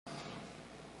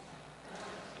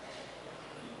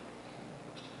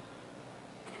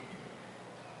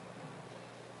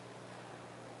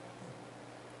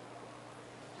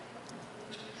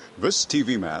This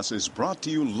TV Mass is brought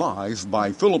to you live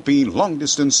by Philippine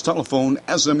Long-Distance Telephone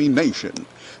SME Nation.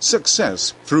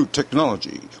 Success through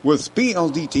technology with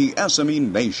PLDT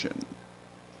SME Nation.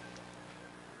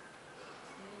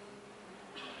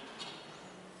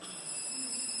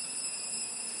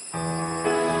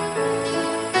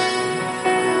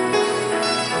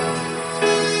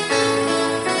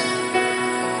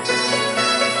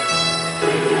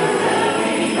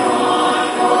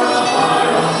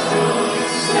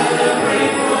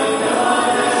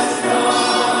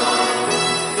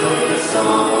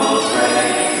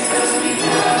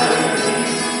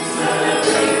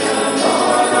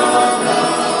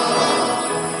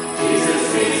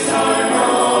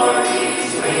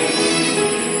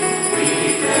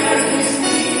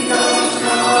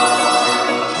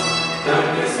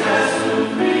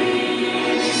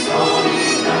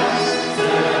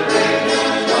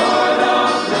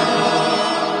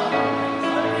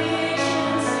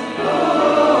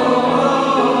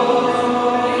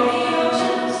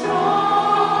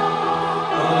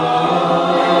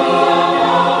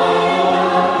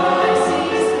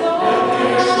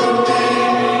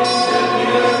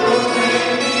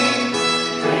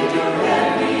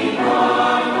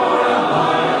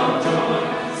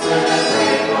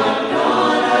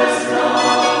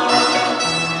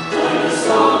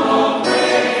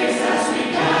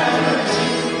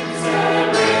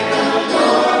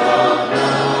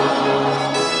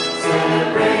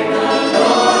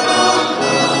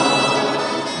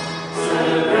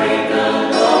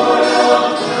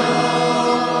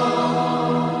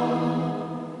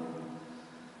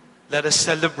 Let us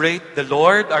celebrate the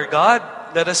Lord our God.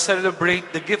 Let us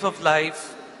celebrate the gift of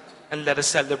life, and let us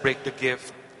celebrate the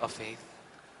gift of faith.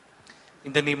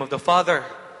 In the name of the Father,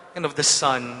 and of the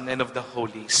Son, and of the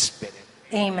Holy Spirit.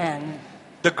 Amen.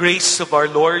 The grace of our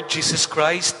Lord Jesus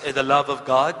Christ, and the love of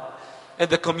God, and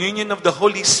the communion of the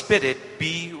Holy Spirit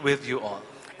be with you all.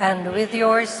 And with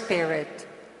your spirit.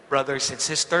 Brothers and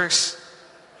sisters,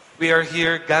 we are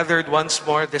here gathered once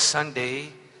more this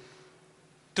Sunday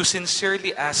to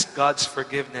sincerely ask God's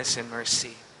forgiveness and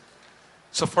mercy.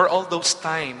 So for all those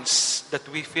times that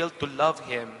we fail to love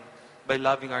Him by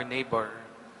loving our neighbor,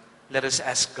 let us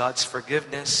ask God's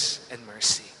forgiveness and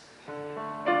mercy.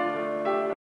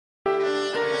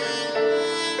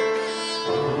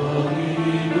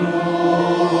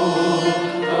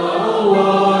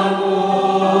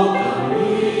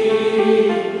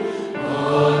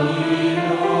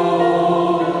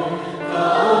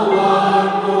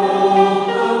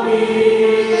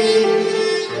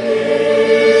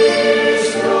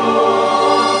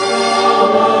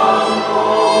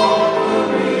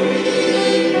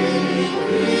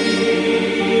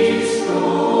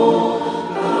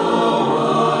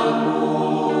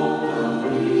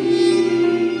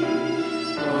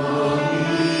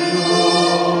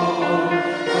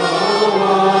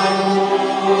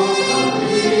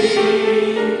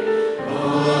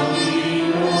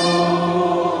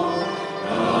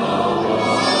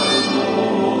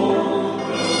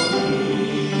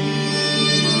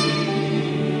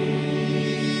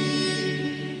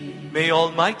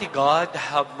 Almighty God,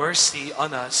 have mercy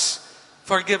on us,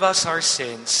 forgive us our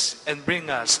sins, and bring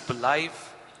us to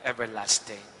life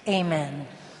everlasting. Amen.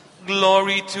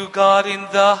 Glory to God in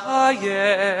the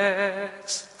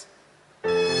highest.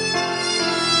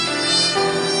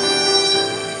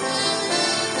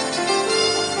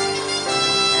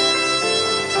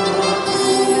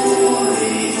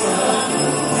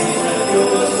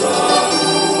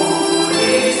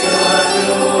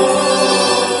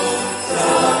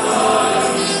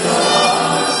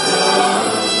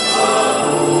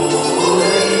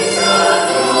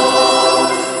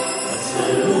 Sa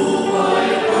lupa'y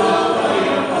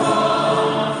papayapaan,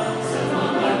 sa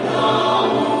mga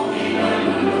tao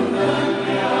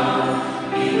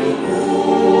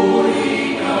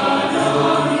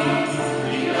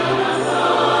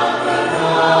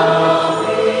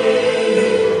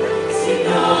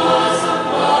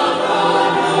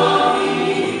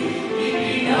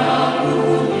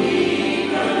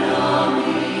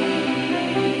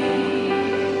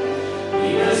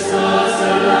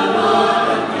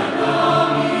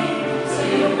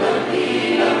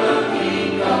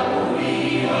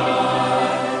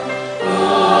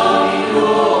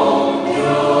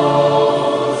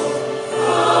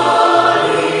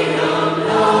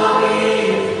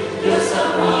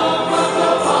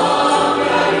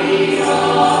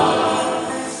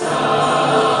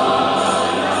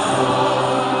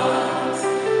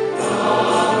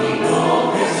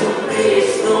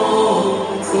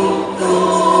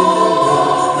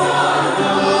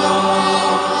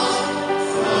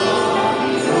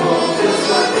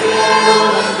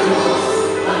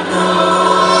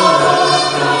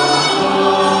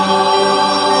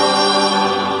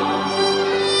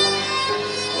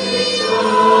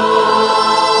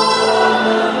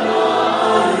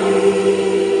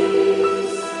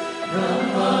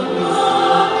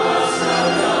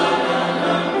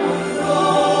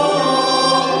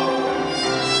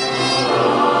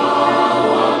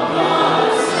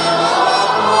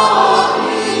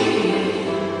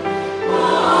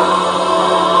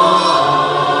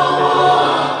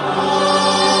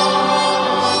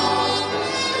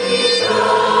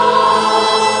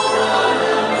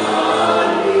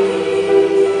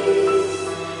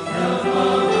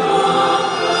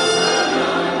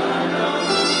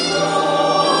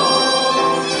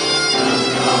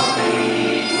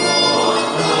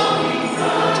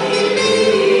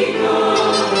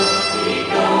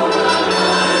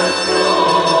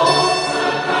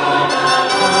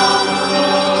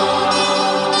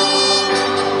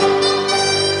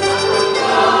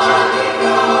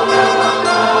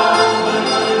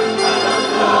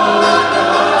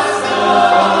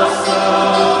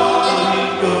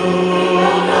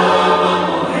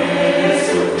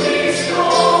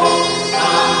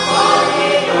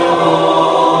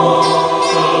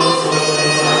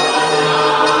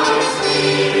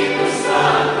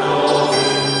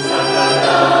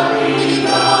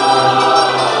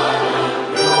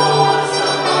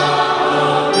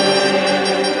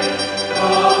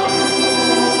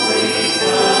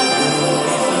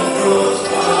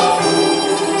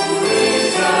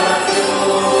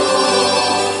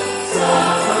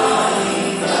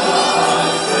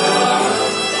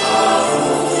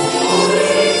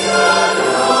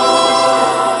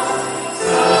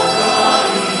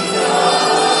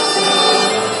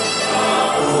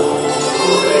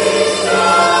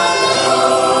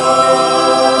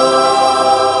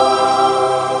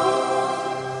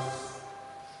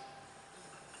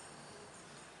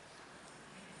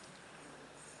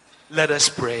Let us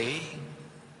pray.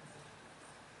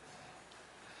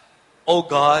 O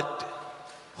God,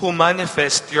 who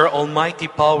manifest your almighty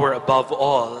power above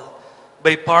all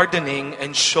by pardoning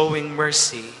and showing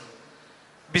mercy,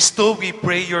 bestow, we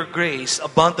pray, your grace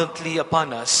abundantly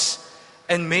upon us,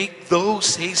 and make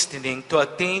those hastening to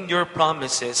attain your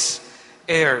promises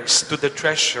heirs to the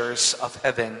treasures of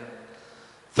heaven.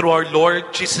 Through our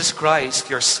Lord Jesus Christ,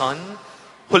 your Son,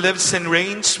 who lives and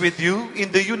reigns with you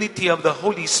in the unity of the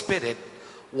Holy Spirit,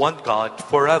 one God,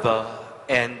 forever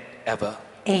and ever.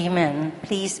 Amen.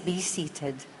 Please be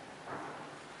seated.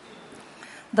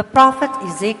 The prophet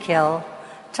Ezekiel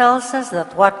tells us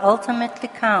that what ultimately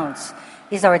counts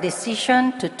is our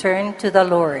decision to turn to the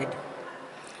Lord.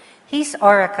 His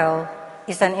oracle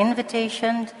is an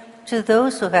invitation to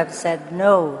those who have said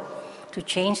no to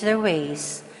change their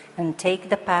ways and take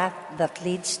the path that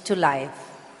leads to life.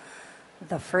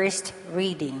 The first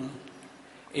reading.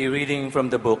 A reading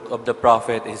from the book of the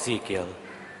prophet Ezekiel.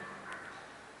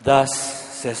 Thus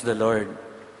says the Lord,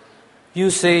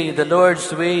 you say the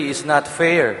Lord's way is not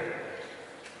fair.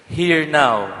 Hear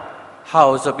now,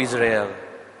 house of Israel.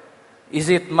 Is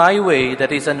it my way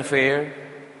that is unfair?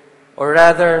 Or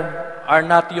rather, are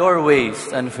not your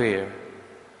ways unfair?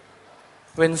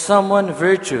 When someone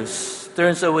virtuous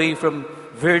turns away from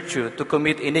virtue to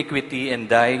commit iniquity and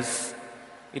dies,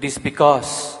 it is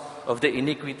because of the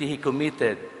iniquity he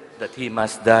committed that he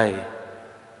must die.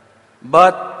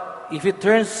 But if he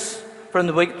turns from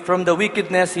the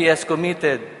wickedness he has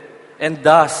committed and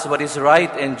does what is right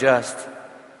and just,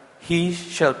 he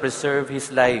shall preserve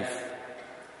his life.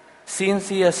 Since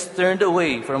he has turned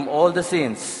away from all the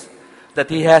sins that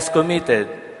he has committed,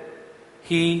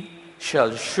 he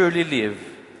shall surely live.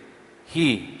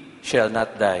 He shall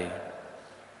not die.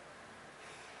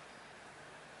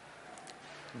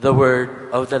 The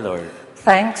word of the Lord.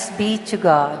 Thanks be to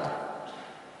God.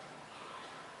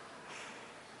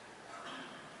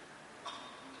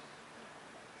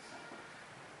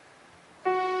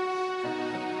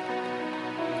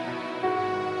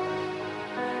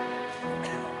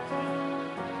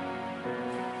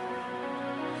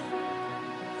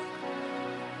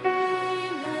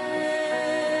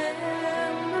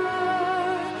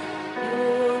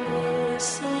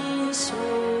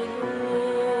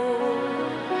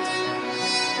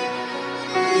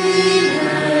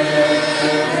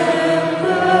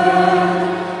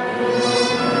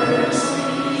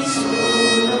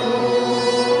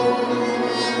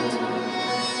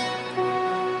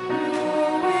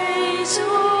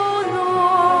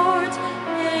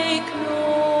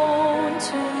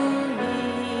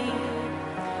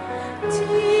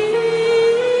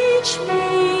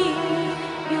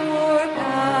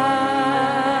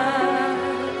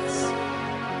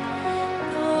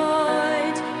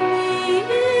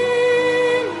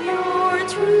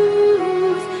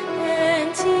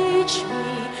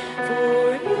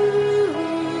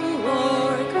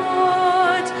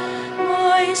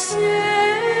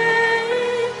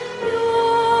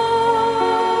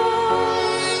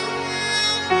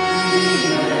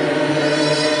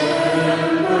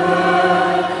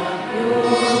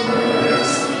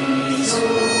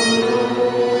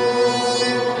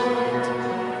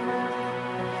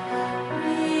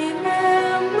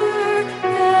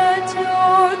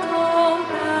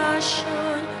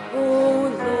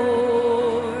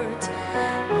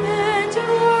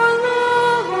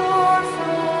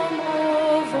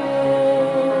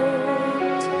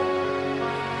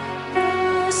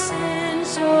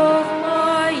 Sins of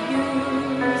my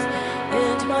youth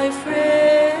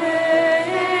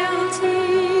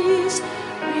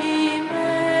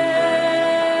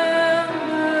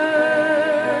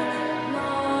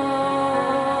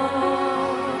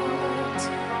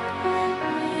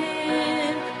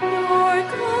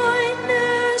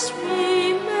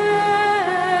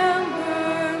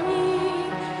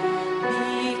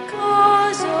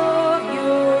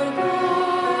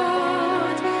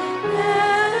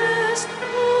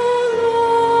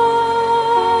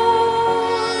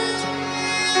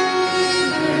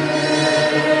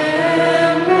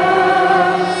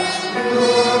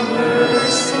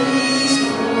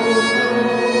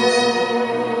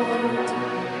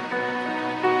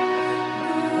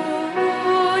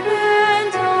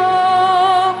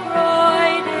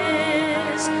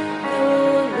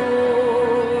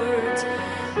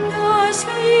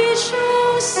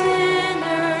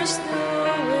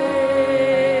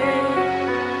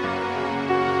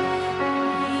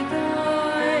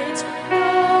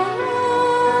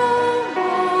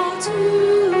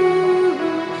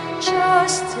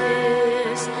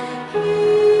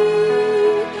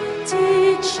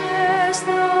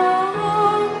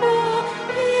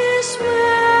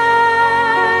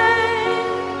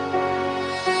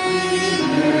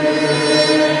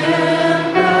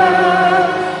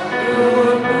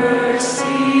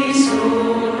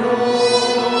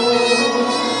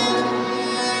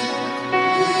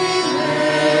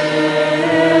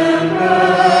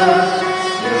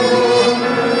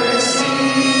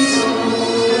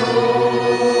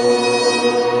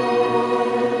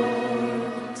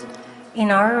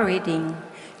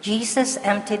Jesus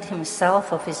emptied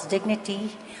himself of his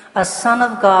dignity as Son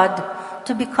of God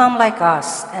to become like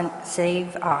us and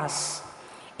save us.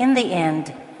 In the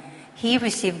end, he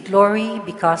received glory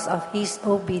because of his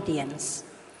obedience.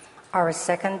 Our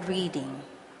second reading.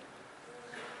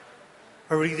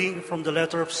 A reading from the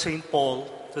letter of St.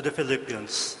 Paul to the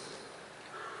Philippians.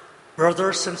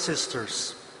 Brothers and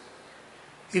sisters,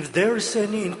 if there is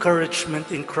any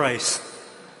encouragement in Christ,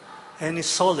 any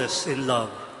solace in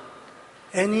love,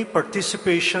 any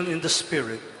participation in the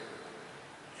Spirit,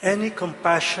 any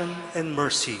compassion and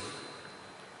mercy,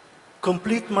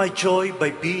 complete my joy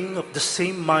by being of the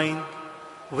same mind,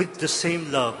 with the same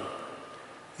love,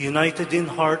 united in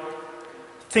heart,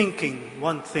 thinking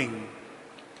one thing.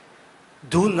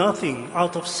 Do nothing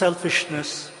out of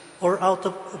selfishness or out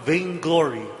of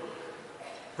vainglory.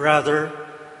 Rather,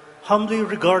 humbly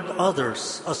regard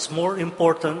others as more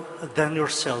important than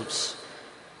yourselves,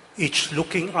 each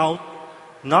looking out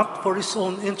not for his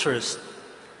own interest,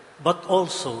 but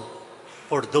also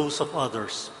for those of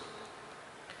others.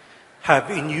 Have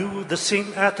in you the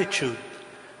same attitude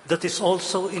that is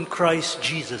also in Christ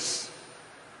Jesus,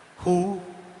 who,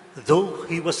 though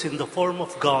he was in the form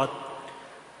of God,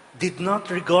 did not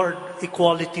regard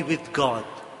equality with God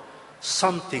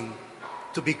something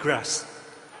to be grasped.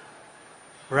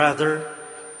 Rather,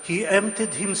 he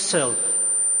emptied himself,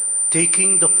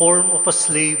 taking the form of a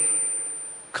slave,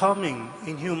 coming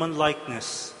in human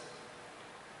likeness,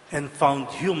 and found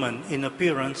human in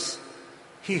appearance,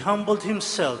 he humbled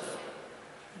himself,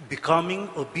 becoming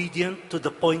obedient to the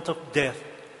point of death,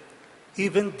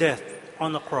 even death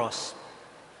on a cross.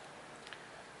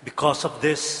 Because of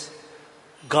this,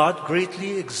 God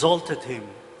greatly exalted him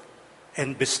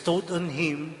and bestowed on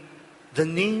him the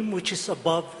name which is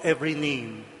above every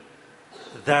name,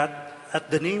 that at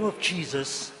the name of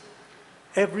Jesus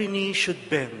every knee should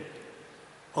bend,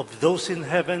 of those in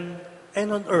heaven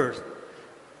and on earth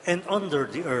and under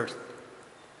the earth,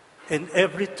 and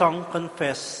every tongue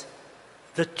confess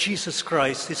that Jesus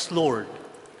Christ is Lord,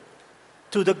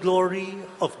 to the glory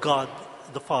of God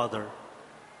the Father.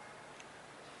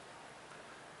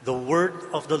 The word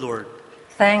of the Lord.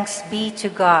 Thanks be to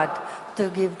God. To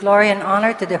give glory and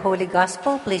honor to the Holy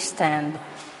Gospel, please stand.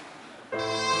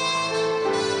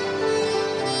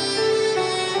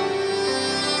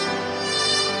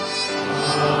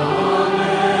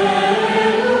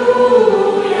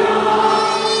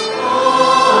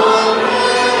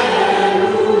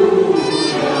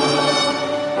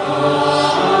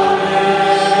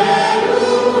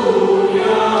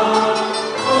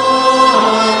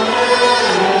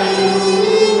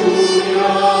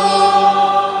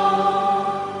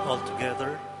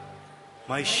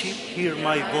 My sheep hear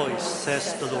my voice,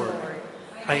 says the Lord.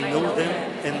 I know them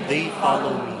and they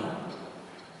follow me.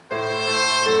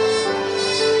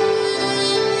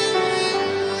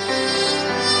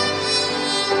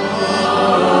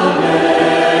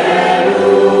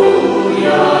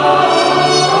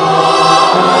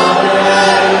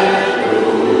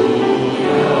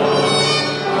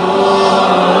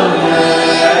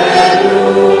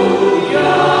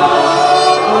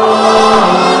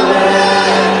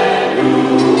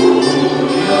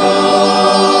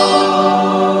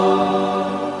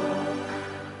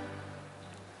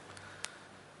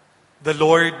 The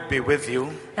Lord be with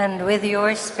you. And with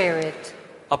your spirit.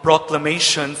 A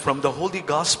proclamation from the Holy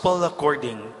Gospel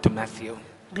according to Matthew.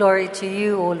 Glory to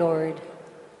you, O Lord.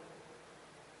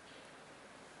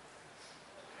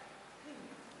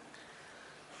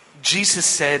 Jesus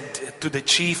said to the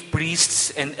chief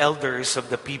priests and elders of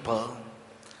the people,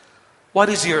 "What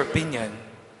is your opinion?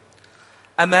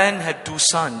 A man had 2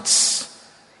 sons.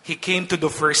 He came to the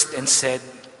first and said,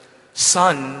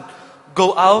 'Son,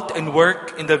 go out and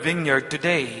work in the vineyard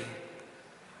today.'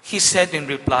 He said in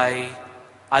reply,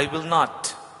 'I will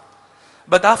not.'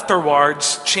 But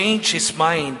afterwards changed his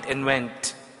mind and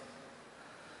went.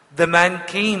 The man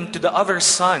came to the other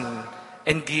son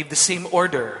and gave the same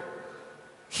order.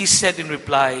 He said in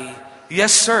reply,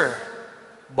 'Yes, sir,'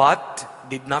 but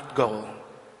did not go.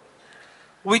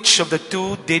 Which of the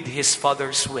 2 did his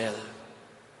father's will?"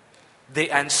 They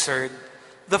answered,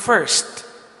 "The first."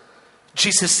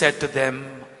 Jesus said to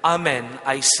them, "Amen,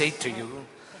 I say to you,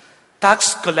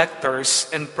 tax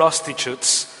collectors and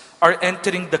prostitutes are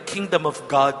entering the kingdom of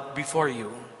God before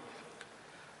you.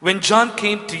 When John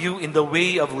came to you in the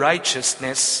way of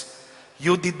righteousness,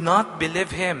 you did not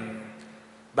believe him,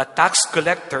 but tax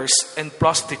collectors and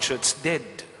prostitutes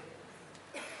did.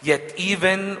 Yet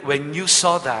even when you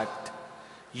saw that,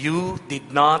 you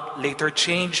did not later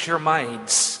change your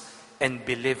minds and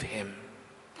believe him."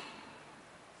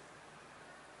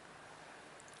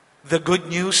 The good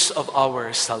news of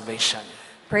our salvation.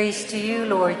 Praise to you,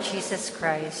 Lord Jesus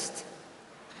Christ.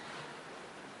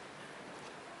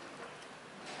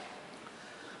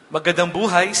 Magandang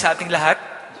buhay sa ating lahat.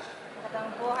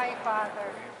 Magandang buhay,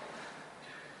 Father.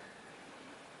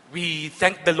 We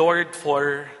thank the Lord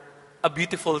for a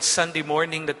beautiful Sunday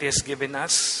morning that He has given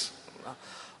us.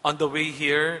 On the way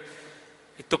here,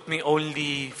 it took me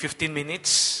only 15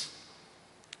 minutes.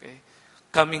 Okay.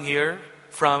 Coming here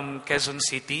from Quezon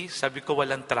City, sabi ko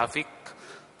walang traffic.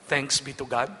 Thanks be to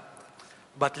God.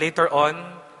 But later on,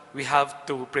 we have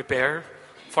to prepare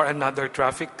for another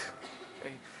traffic.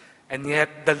 Okay. And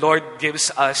yet, the Lord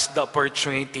gives us the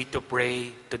opportunity to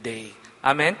pray today.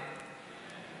 Amen?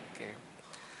 Okay.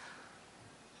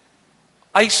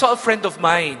 I saw a friend of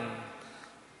mine,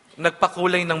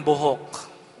 nagpakulay ng buhok.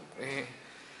 Okay.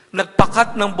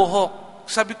 Nagpakat ng buhok.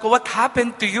 Sabi ko, what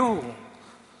happened to you?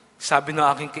 Sabi ng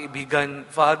aking kaibigan,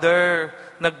 Father,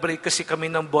 nag-break kasi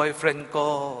kami ng boyfriend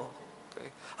ko.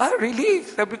 Okay. Ah, really?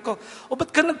 Sabi ko,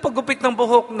 ba't ka nagpagupit ng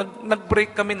buhok?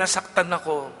 Nag-break kami, nasaktan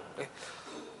ako. Okay.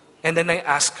 And then I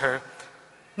asked her,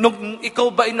 nung ikaw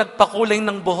ba ay nagpakulay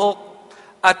ng buhok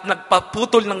at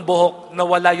nagpaputol ng buhok,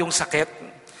 nawala yung sakit?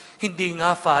 Hindi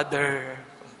nga, Father.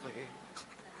 Okay.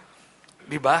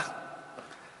 Diba?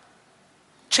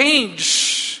 Change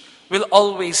will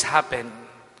always happen.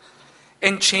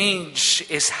 And change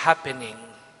is happening.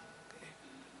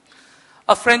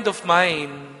 A friend of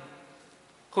mine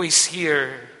who is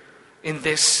here in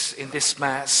this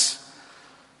Mass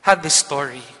had this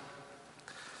story.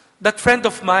 That friend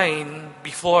of mine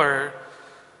before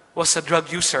was a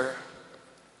drug user.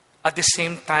 At the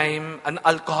same time, an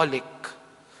alcoholic.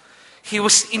 He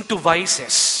was into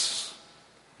vices.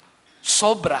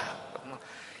 Sobra.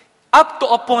 Up to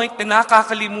a point na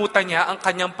nakakalimutan niya ang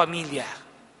kanyang pamilya.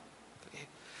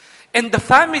 And the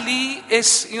family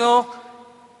is,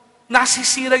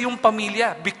 nasisira yung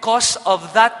pamilya because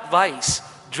of that vice,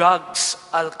 drugs,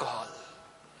 alcohol.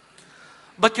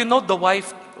 But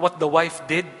what the wife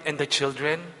did and the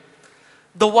children?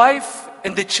 The wife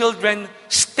and the children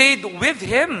stayed with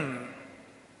him.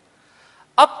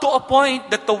 Up to a point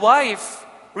that the wife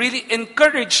really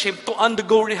encouraged him to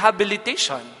undergo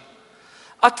rehabilitation.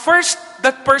 At first,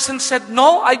 that person said,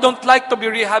 no, I don't like to be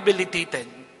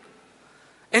rehabilitated.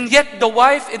 And yet, the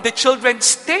wife and the children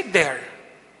stayed there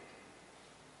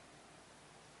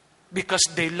because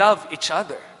they love each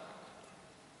other.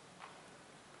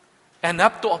 And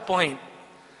up to a point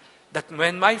that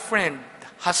when my friend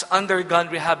has undergone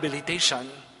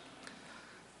rehabilitation,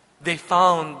 they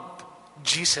found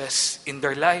Jesus in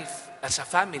their life as a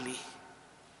family.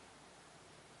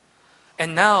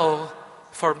 And now,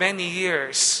 for many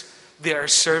years, they are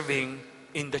serving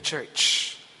in the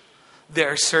church. They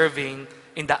are serving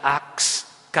in the Acts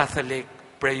Catholic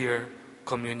Prayer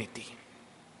Community.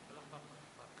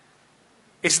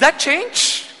 Is that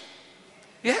change?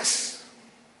 Yes.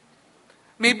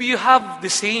 Maybe you have the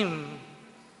same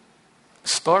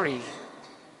story.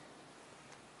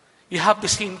 You have the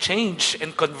same change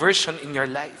and conversion in your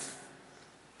life.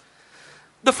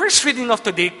 The first reading of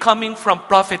today, coming from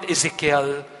Prophet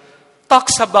Ezekiel,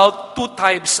 talks about two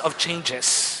types of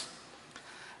changes.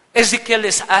 Ezekiel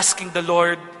is asking the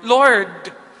Lord,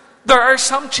 Lord, there are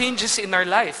some changes in our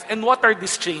life. And what are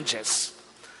these changes?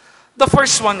 The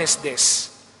first one is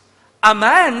this. A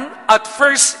man at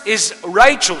first is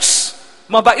righteous,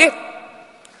 mabait.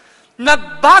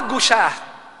 Nagbago siya,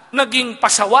 naging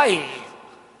pasaway,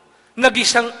 naging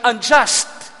siyang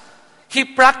unjust. He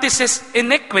practices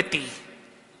iniquity.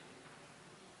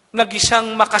 Naging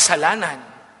siyang makasalanan.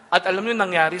 At alam niyo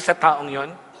nangyari sa taong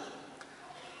yon?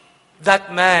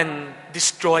 That man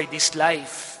destroyed his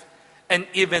life and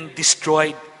even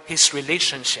destroyed his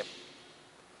relationship.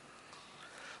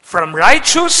 From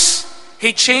righteous, he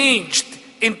changed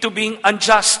into being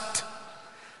unjust.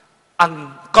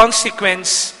 Ang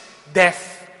consequence,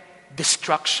 death,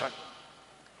 destruction.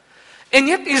 And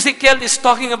yet Ezekiel is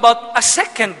talking about a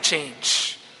second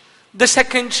change. The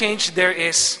second change there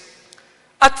is,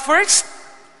 at first,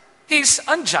 he is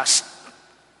unjust.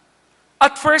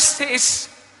 At first,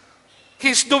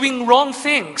 he's doing wrong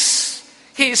things.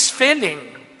 He is failing.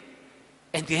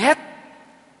 And yet,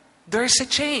 there is a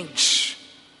change.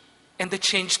 And the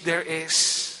change there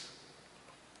is,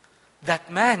 that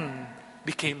man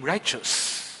became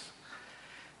righteous.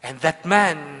 And that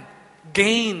man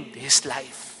gained his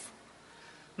life.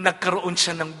 Nagkaroon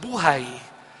siya ng buhay.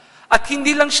 At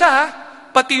hindi lang siya,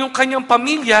 pati yung kanyang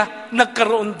pamilya,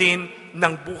 nagkaroon din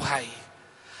ng buhay.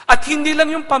 At hindi lang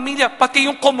yung pamilya, pati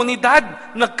yung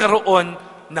komunidad, nagkaroon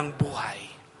ng buhay.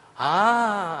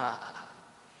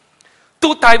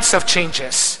 Two types of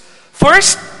changes.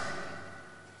 First,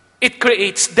 it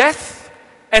creates death.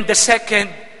 And the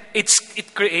second, it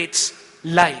creates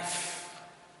life.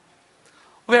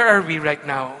 Where are we right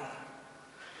now?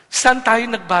 Saan tayo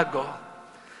nagbago?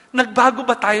 Nagbago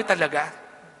ba tayo talaga?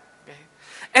 Okay.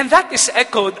 And that is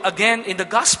echoed again in the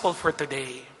gospel for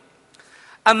today.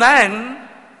 A man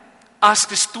asked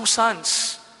his two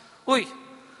sons, "Uy,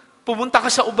 pumunta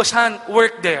ka sa ubasan,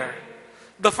 work there."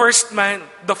 The first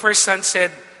son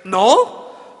said, "No."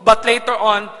 But later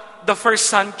on, the first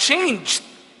son changed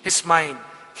his mind.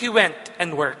 He went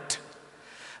and worked.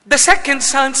 The second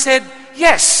son said,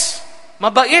 "Yes,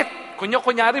 mabait."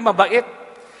 Kunyari, mabait.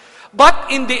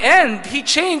 But in the end, he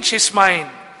changed his mind.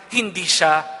 Hindi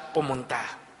siya pumunta.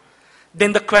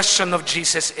 Then the question of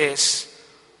Jesus is,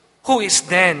 who is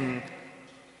then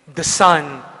the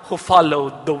son who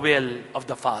followed the will of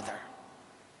the Father?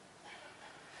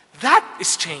 That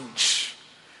is change.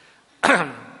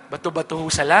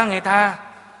 Bato-bato sa langit, ha?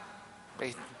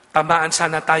 Okay. Tamaan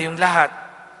sana tayong lahat.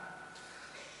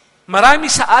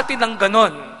 Marami sa atin ang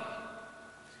ganon.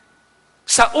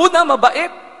 Sa una,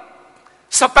 mabait.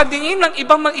 Sa paningin ng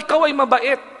ibang ikaw ay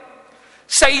mabait.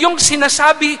 Sa iyong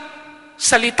sinasabi,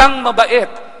 salitang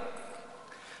mabait.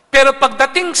 Pero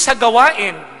pagdating sa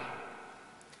gawain,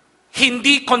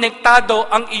 hindi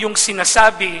konektado ang iyong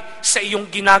sinasabi sa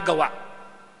iyong ginagawa.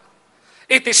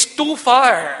 It is too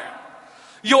far.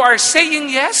 You are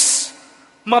saying yes,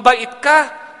 mabait ka,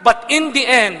 but in the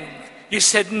end, you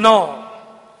said no.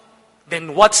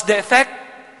 Then what's the effect?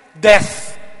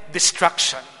 Death,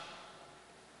 destruction.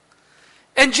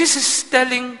 And Jesus is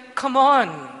telling, come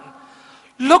on,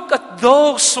 look at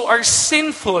those who are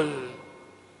sinful.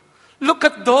 Look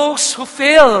at those who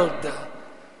failed.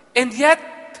 And yet,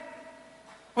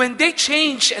 when they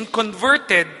changed and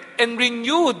converted and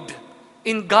renewed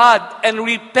in God and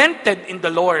repented in the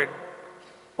Lord,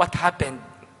 what happened?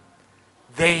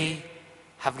 They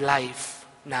have life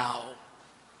now.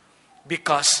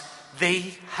 Because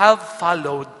they have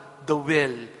followed the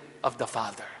will of the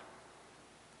Father.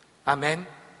 Amen?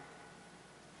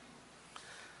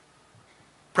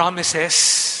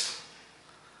 Promises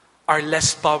are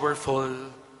less powerful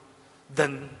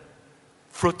than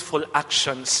fruitful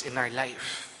actions in our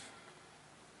life.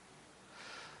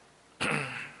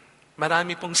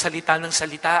 Marami pong salita ng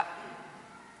salita,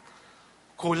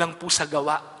 kulang po sa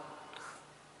gawa.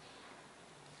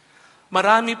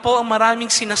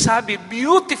 Maraming sinasabi,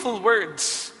 beautiful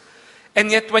words. And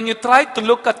yet when you try to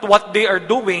look at what they are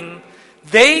doing,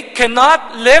 they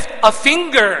cannot lift a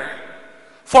finger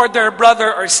for their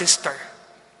brother or sister.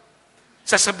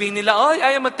 Sasabihin nila, "Oh,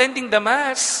 I am attending the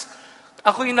Mass.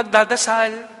 Ako yung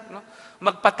nagdadasal."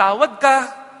 Magpatawad ka.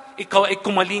 Ikaw ay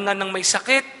kumalingan ng may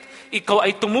sakit. Ikaw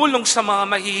ay tumulong sa mga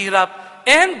mahihirap.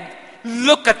 And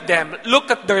look at them. Look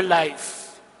at their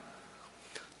life.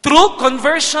 True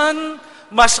conversion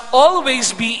must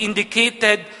always be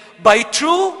indicated by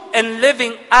true and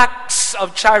living acts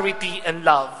of charity and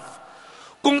love.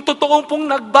 Kung totoong pong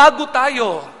nagbago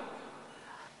tayo,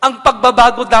 ang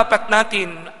pagbabago dapat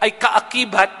natin ay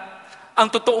kaakibat ang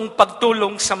totoong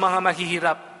pagtulong sa mga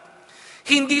mahihirap.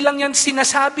 Hindi lang yan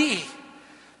sinasabi,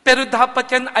 pero dapat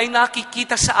yan ay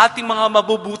nakikita sa ating mga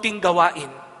mabubuting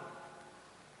gawain.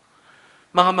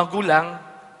 Mga magulang,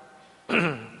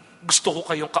 gusto ko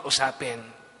kayong kausapin.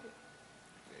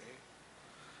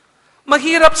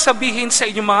 Mahirap sabihin sa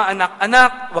inyong mga anak,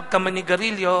 "Anak, huwag ka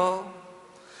manigarilyo.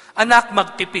 Anak,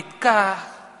 magtipid ka."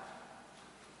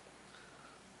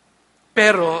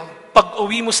 Pero, pag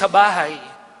uwi mo sa bahay,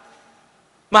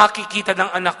 makikita ng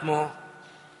anak mo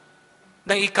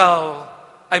na ikaw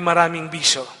ay maraming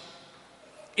bisyo.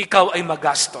 Ikaw ay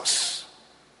magastos.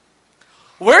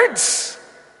 Words,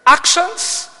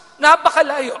 actions,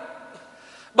 napakalayo.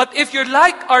 But if you're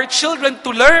like our children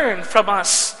to learn from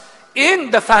us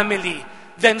in the family,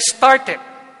 then start it.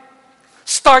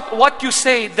 Start what you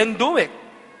say, then do it.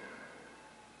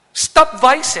 Stop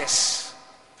vices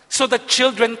so that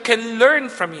children can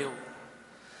learn from you.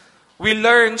 We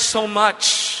learn so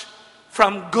much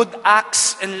from good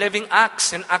acts and living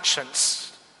acts and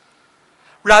actions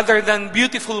rather than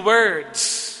beautiful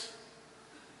words.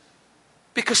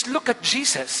 Because look at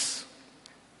Jesus.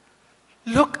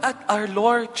 Look at our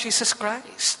Lord Jesus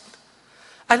Christ.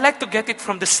 I like to get it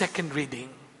from the second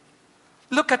reading.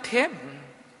 Look at Him.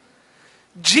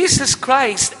 Jesus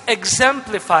Christ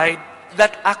exemplified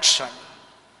that action.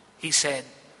 He said,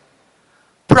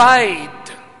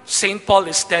 pride, St. Paul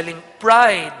is telling,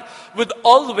 pride would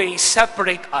always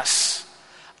separate us.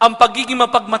 Ang pagiging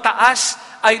mapagmataas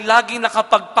ay lagi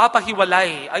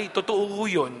nakapagpapahiwalay. Ay, totoo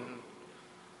yun.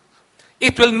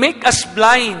 It will make us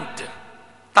blind.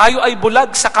 Tayo ay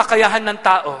bulag sa kakayahan ng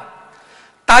tao.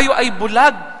 Tayo ay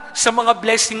bulag sa mga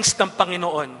blessings ng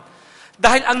Panginoon.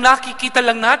 Dahil ang nakikita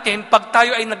lang natin, pag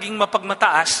tayo ay naging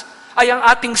mapagmataas, ay ang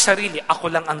ating sarili. Ako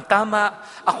lang ang tama,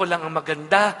 ako lang ang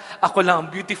maganda, ako lang ang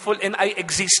beautiful, and I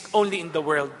exist only in the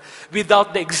world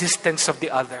without the existence of the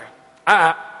other.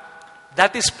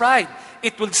 That is pride.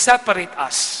 It will separate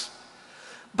us.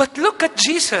 But look at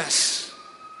Jesus.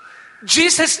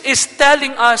 Jesus is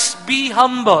telling us, be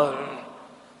humble.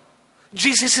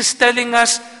 Jesus is telling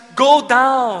us, go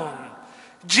down.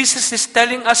 Jesus is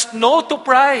telling us, no to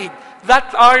pride.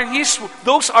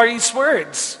 Those are His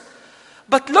words.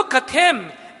 But look at Him.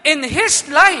 In His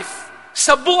life,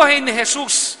 sa buhay ni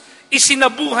Jesus,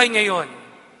 isinabuhay niya yun.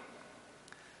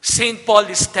 St. Paul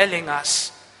is telling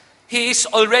us, He is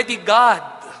already God,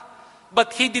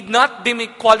 but He did not deem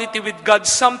equality with God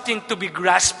something to be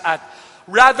grasped at.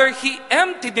 Rather, He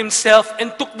emptied Himself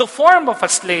and took the form of a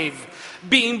slave,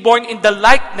 being born in the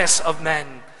likeness of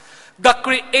man. The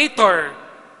Creator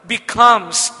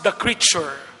becomes the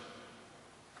creature.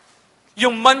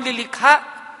 Yung manlilikha,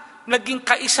 naging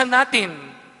kaisa natin.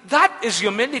 That is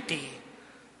humility.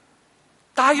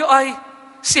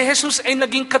 Si Jesus ay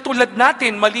naging katulad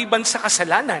natin maliban sa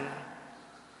kasalanan.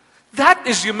 That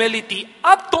is humility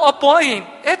up to a point.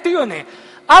 Ito yun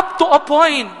up to a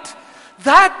point.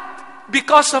 That,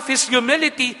 because of His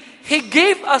humility, He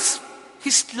gave us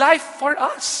His life for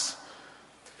us.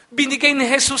 Binigay ni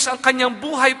Jesus ang kanyang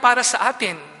buhay para sa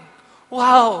atin.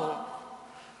 Wow!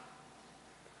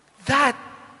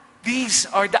 These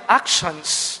are the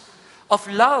actions of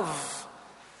love.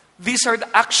 These are the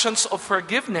actions of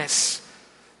forgiveness.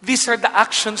 These are the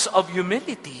actions of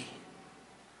humility.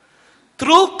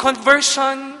 True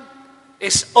conversion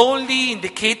is only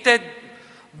indicated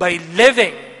by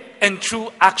living and true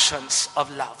actions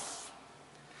of love.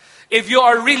 If you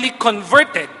are really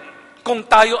converted, kung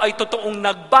tayo ay totoong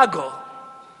nagbago,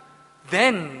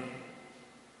 then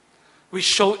we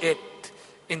show it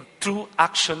in true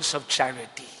actions of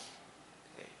charity.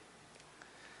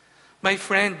 My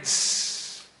friend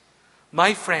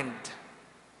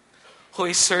who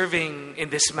is serving in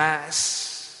this Mass,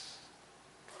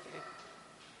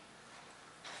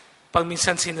 pag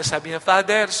minsan sinasabi niya,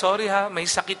 Father, sorry may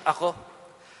sakit ako.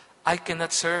 I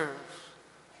cannot serve.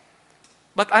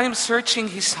 But I am searching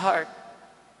his heart.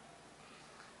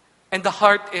 And the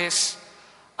heart is,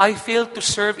 I fail to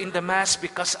serve in the Mass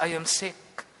because I am sick.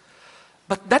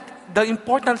 But the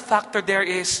important factor there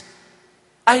is,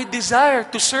 I desire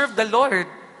to serve the Lord.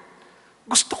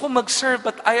 Gusto ko mag-serve,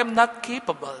 but I am not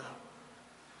capable.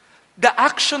 The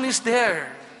action is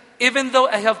there. Even though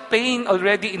I have pain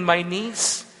already in my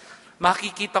knees,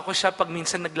 makikita ko siya pag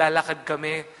minsan naglalakad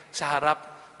kami sa harap.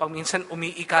 Pag minsan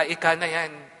umiika-ika na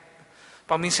yan.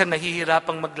 Pag minsan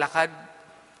nahihirapang maglakad.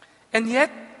 And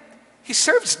yet, he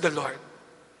serves the Lord.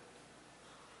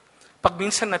 Pag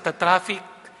minsan natatraffic,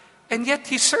 and yet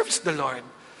he serves the Lord.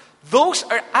 Those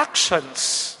are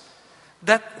actions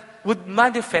that would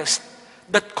manifest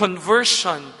that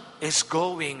conversion is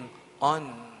going on.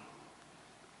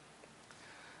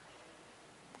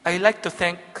 I like to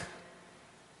thank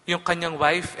yung kanyang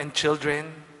wife and children.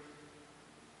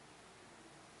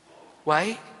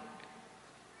 Why?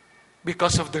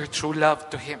 Because of their true love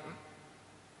to Him.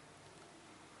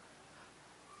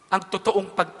 Ang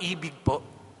totoong pag-ibig po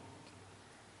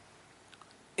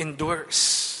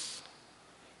endures.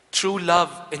 True love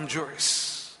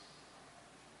endures.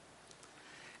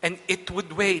 And it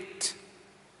would wait.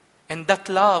 And that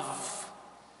love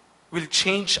will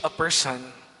change a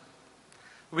person,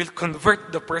 will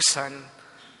convert the person,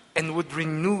 and would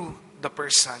renew the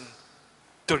person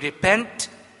to repent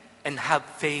and have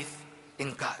faith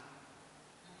in God.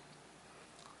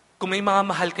 Kung may mga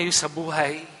mahal kayo sa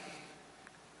buhay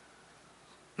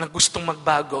na gustong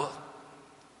magbago,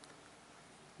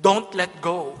 don't let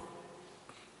go.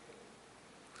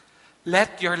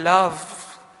 Let your love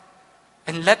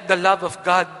and let the love of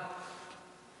God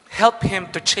help him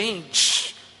to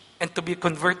change and to be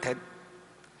converted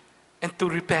and to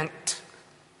repent.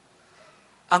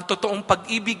 Ang totoong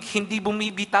pag-ibig hindi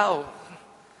bumibitaw,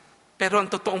 pero ang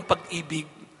totoong pag-ibig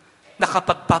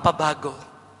nakapagpapabago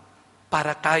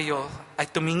para tayo ay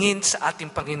tumingin sa ating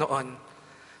Panginoon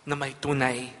na may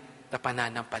tunay na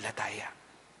pananampalataya.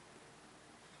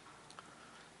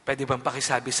 Pwede bang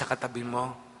pakisabi sa katabi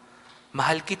mo,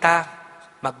 mahal kita,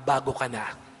 magbago ka na.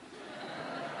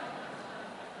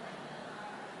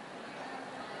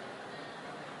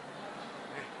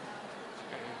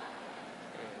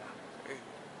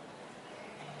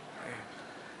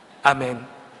 Amen.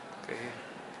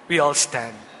 We all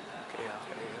stand.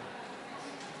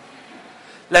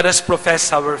 Let us profess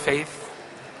our faith.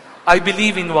 I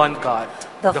believe in one God,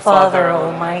 the Father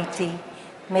Almighty,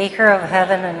 maker of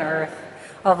heaven and earth,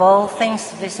 of all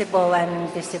things visible and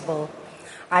invisible.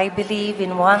 I believe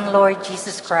in one Lord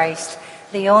Jesus Christ,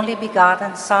 the only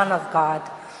begotten Son of God,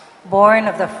 born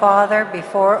of the Father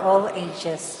before all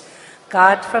ages,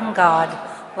 God from God,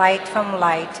 light from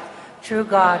light, true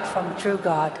God from true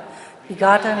God,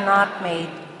 begotten not made,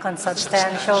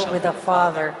 consubstantial with the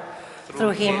Father.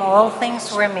 Through him all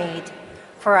things were made.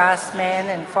 For us men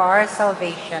and for our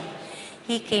salvation,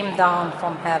 he came down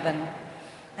from heaven,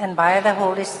 and by the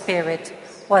Holy Spirit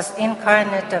was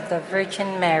incarnate of the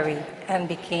Virgin Mary and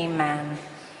became man.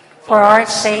 For our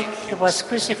sake he was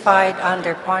crucified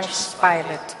under Pontius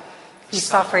Pilate. He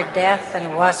suffered death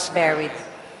and was buried,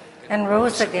 and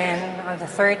rose again on the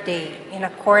third day in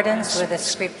accordance with the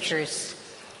Scriptures.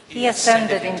 He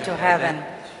ascended into heaven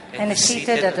and is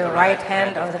seated at the right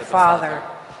hand of the Father.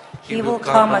 He will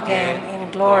come again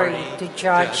in glory to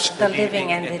judge the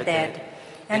living and the dead,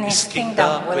 and his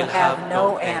kingdom will have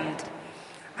no end.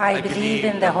 I believe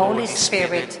in the Holy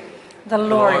Spirit, the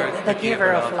Lord, the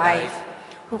giver of life,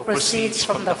 who proceeds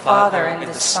from the Father and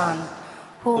the Son,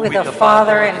 who with the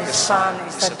Father and the Son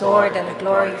is adored and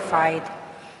glorified,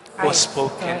 was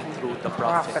spoken through the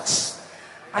prophets.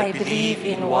 I believe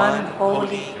in one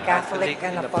holy, Catholic,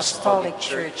 and Apostolic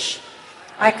Church.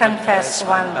 I confess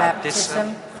one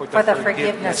baptism for the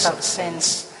forgiveness of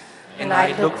sins, and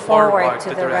I look forward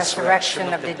to the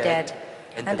resurrection of the dead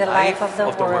and the life of the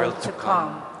world to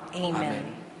come.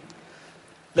 Amen.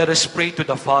 Let us pray to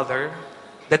the Father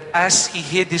that as he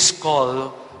heed his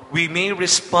call, we may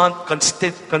respond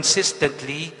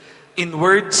consistently in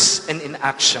words and in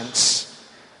actions.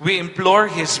 We implore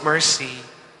his mercy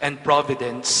and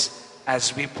providence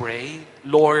as we pray.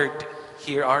 Lord,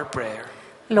 hear our prayer.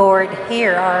 Lord,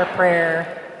 hear our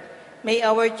prayer. May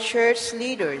our church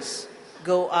leaders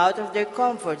go out of their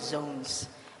comfort zones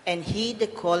and heed the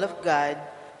call of God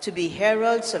to be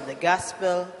heralds of the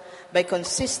gospel by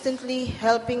consistently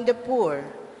helping the poor,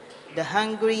 the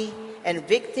hungry, and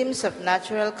victims of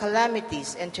natural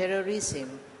calamities and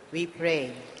terrorism. We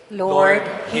pray. Lord,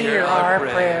 hear our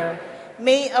prayer.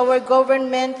 May our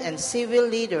government and civil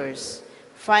leaders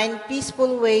find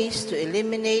peaceful ways to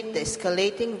eliminate the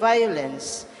escalating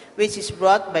violence which is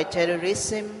brought by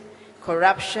terrorism,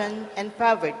 corruption, and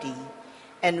poverty,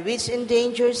 and which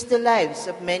endangers the lives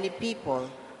of many people.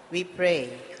 We pray.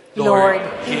 Lord,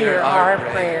 hear our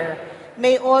prayer.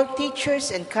 May all teachers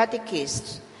and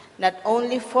catechists not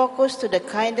only focus to the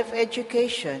kind of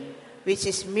education which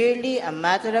is merely a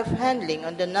matter of handling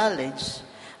on the knowledge,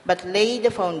 but lay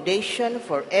the foundation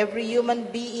for every human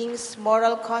being's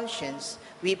moral conscience.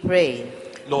 We pray.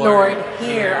 Lord,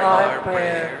 hear our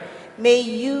prayer. May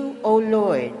you, O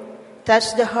Lord,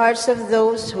 touch the hearts of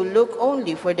those who look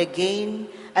only for the gain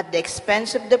at the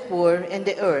expense of the poor and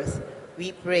the earth.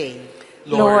 We pray.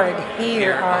 Lord,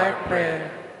 hear our prayer.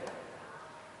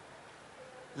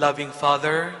 Loving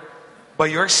Father, by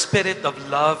your spirit of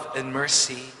love and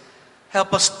mercy,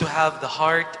 help us to have the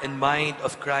heart and mind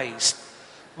of Christ,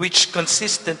 which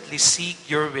consistently seek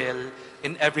your will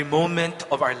in every moment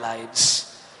of our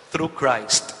lives, through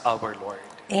Christ our Lord.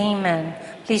 Amen.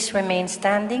 Please remain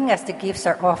standing as the gifts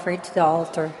are offered to the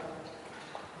altar.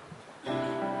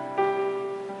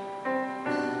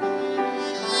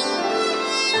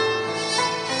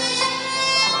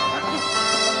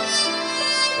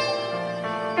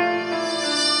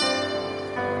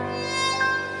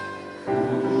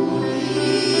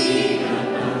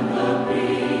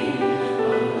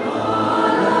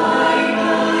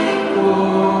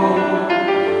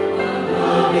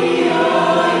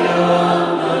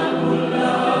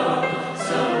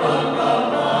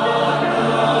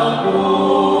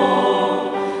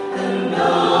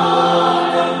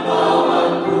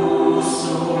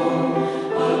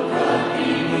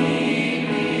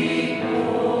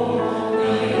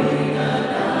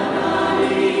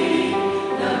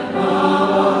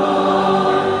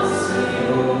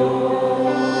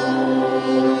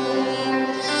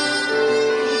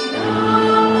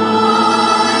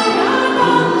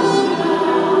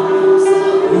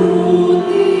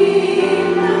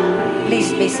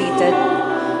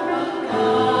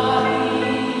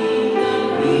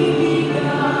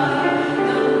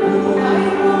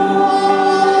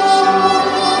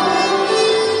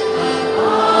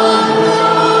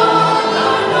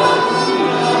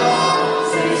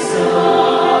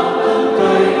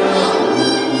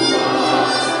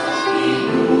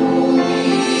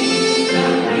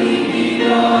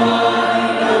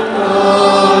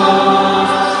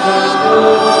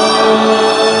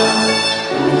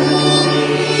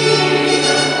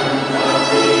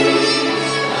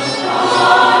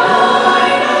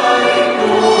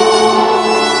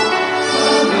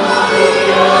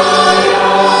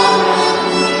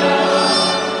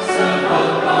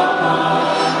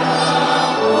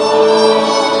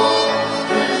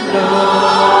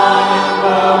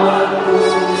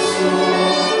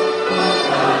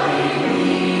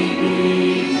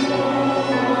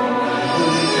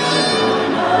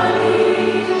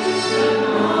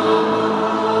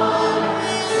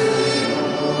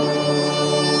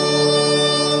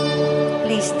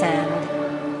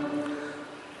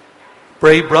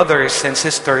 Pray, brothers and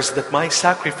sisters, that my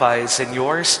sacrifice and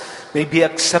yours may be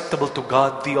acceptable to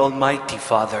God, the Almighty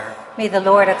Father. May the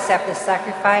Lord accept the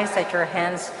sacrifice at your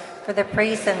hands for the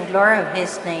praise and glory of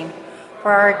his name, for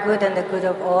our good and the good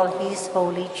of all his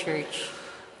holy church.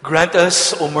 Grant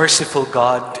us, O merciful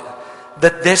God,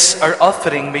 that this our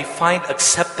offering may find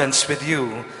acceptance with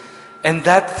you, and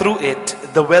that through it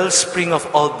the wellspring of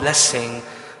all blessing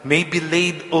may be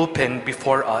laid open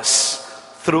before us,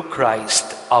 through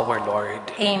Christ our Lord.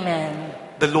 Amen.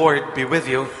 The Lord be with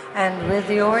you. And with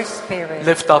your spirit.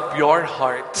 Lift up your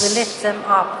hearts. We lift them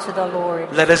up to the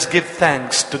Lord. Let us give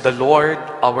thanks to the Lord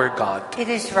our God. It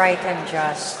is right and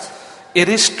just. It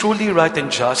is truly right and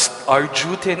just, our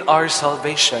duty and our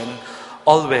salvation,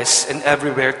 always and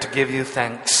everywhere to give you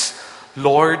thanks,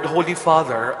 Lord, Holy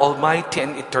Father, Almighty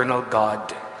and eternal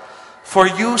God. For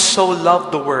you so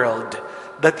loved the world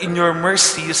that in your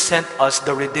mercy you sent us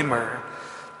the Redeemer,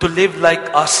 to live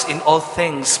like us in all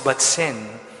things but sin,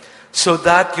 so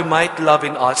that you might love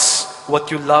in us what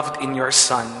you loved in your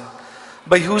Son,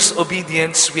 by whose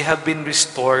obedience we have been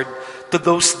restored to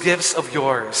those gifts of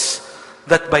yours,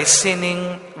 that by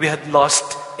sinning we had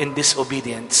lost in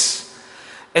disobedience.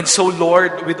 And so,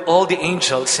 Lord, with all the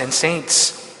angels and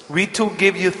saints, we too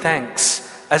give you thanks,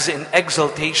 as in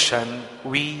exaltation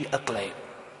we acclaim.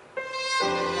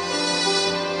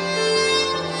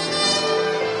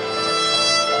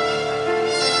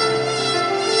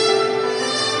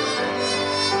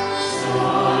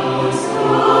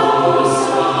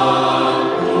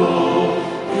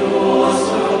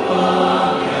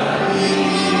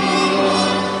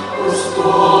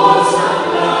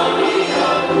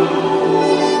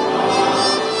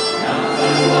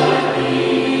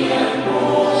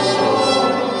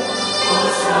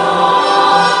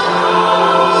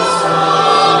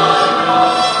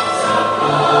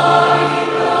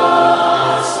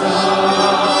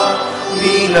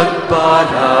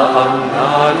 Pinagbala ang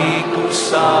narito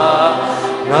sa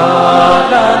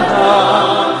ngalan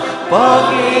ng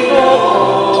Panginoon.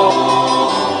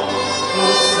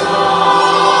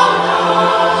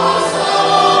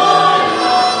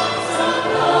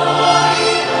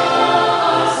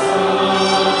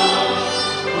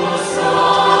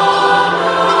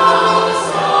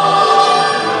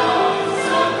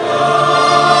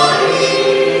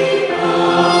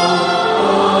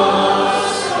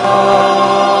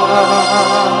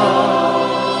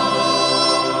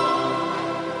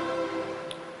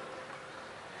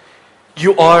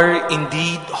 You are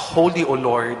indeed holy, O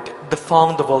Lord, the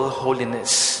fount of all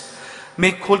holiness.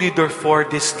 Make holy, therefore,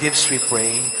 these gifts, we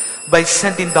pray, by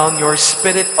sending down your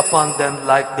Spirit upon them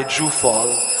like the dewfall,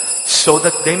 so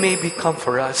that they may become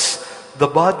for us the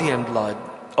body and blood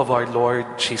of our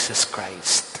Lord Jesus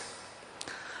Christ.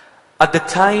 At the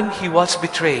time he was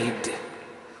betrayed,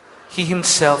 he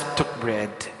himself took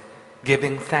bread,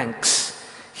 giving thanks.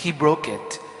 He broke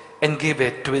it and gave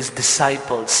it to his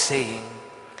disciples, saying,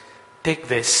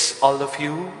 "Take this, all of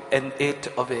you, and eat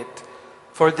of it,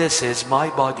 for this is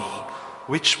my body,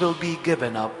 which will be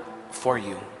given up for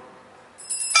you."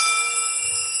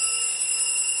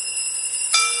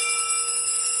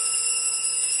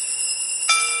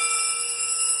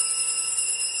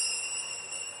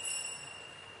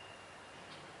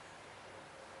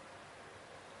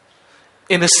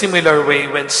 In a similar way,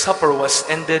 when supper was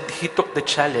ended, he took the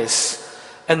chalice,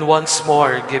 and once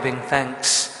more giving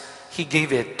thanks, he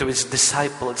gave it to his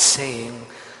disciples, saying,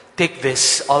 "Take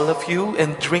this, all of you,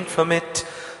 and drink from it,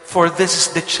 for this is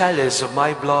the chalice of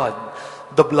my blood,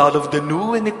 the blood of the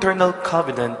new and eternal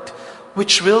covenant,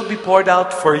 which will be poured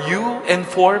out for you and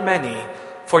for many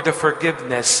for the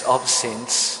forgiveness of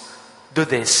sins. Do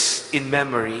this in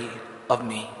memory of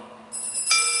me."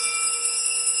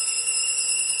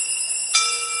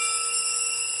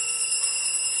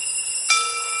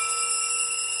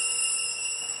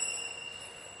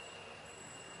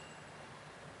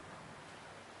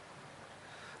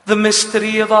 The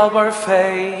mystery of our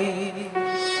faith.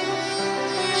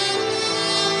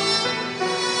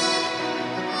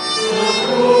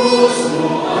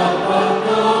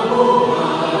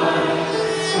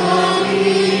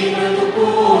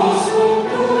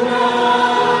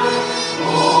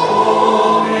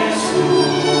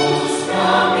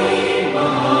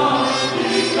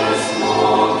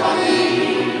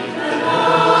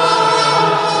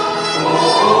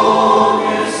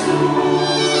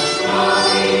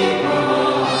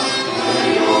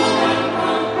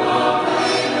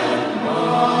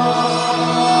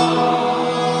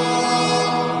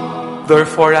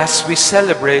 Therefore, as we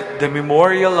celebrate the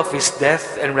memorial of his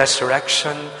death and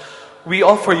resurrection, we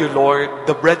offer you, Lord,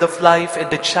 the bread of life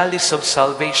and the chalice of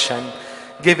salvation,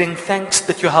 giving thanks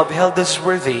that you have held us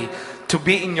worthy to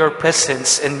be in your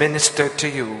presence and minister to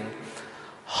you,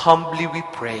 humbly we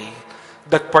pray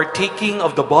that partaking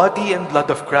of the body and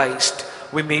blood of Christ,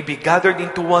 we may be gathered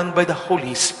into one by the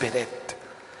Holy Spirit.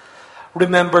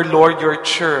 Remember, Lord, your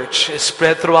church is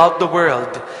spread throughout the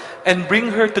world, and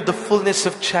bring her to the fullness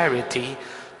of charity,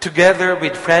 together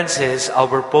with Francis,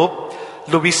 our Pope,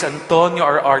 Luis Antonio,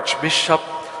 our Archbishop,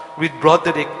 with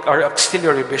Broderick, our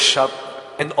Auxiliary Bishop,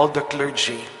 and all the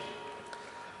clergy.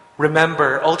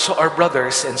 Remember also our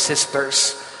brothers and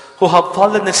sisters who have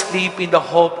fallen asleep in the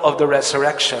hope of the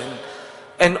resurrection,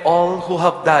 and all who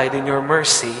have died in your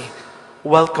mercy.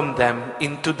 Welcome them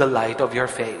into the light of your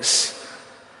face.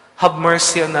 Have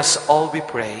mercy on us all, we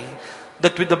pray,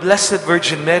 that with the Blessed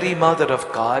Virgin Mary, Mother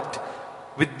of God,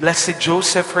 with Blessed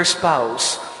Joseph, her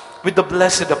spouse, with the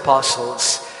blessed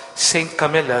apostles, Saint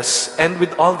Camillus, and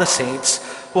with all the saints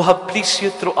who have pleased you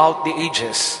throughout the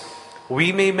ages,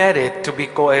 we may merit to be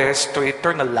co-heirs to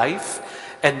eternal life,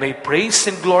 and may praise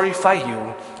and glorify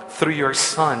you through your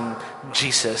Son,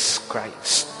 Jesus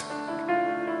Christ.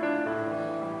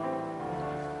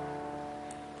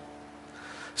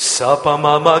 Sa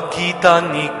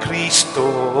pamamagitan ni Kristo,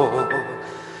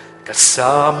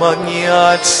 kasama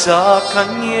niya at sa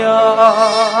Kanya,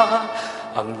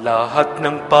 ang lahat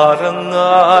ng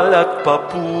parangal at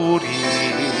papuri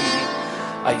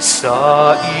ay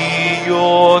sa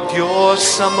iyo, Diyos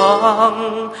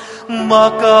Amang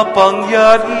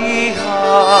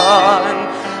makapangyarihan,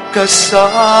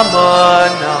 kasama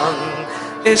ng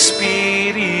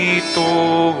Espiritu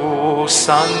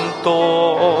Santo,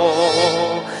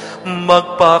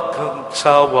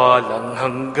 magpakagsawalang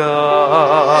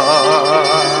hanggan.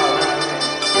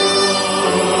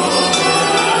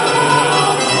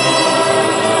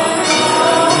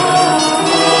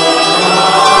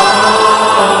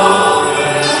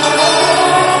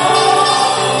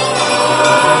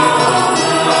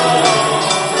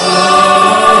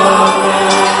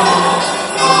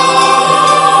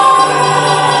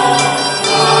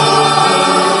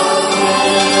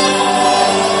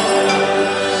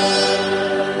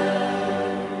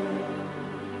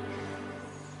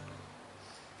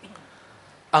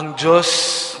 Ang Diyos,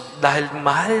 dahil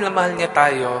mahal na mahal niya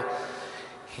tayo,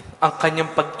 ang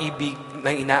kanyang pag-ibig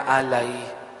na inaalay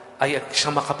ay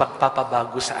siyang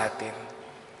makapagpapabago sa atin.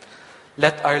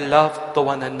 Let our love to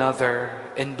one another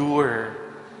endure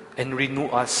and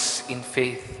renew us in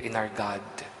faith in our God.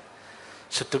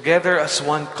 So together as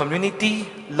one community,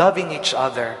 loving each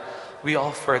other, we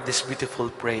offer this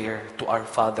beautiful prayer to our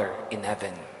Father in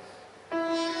heaven.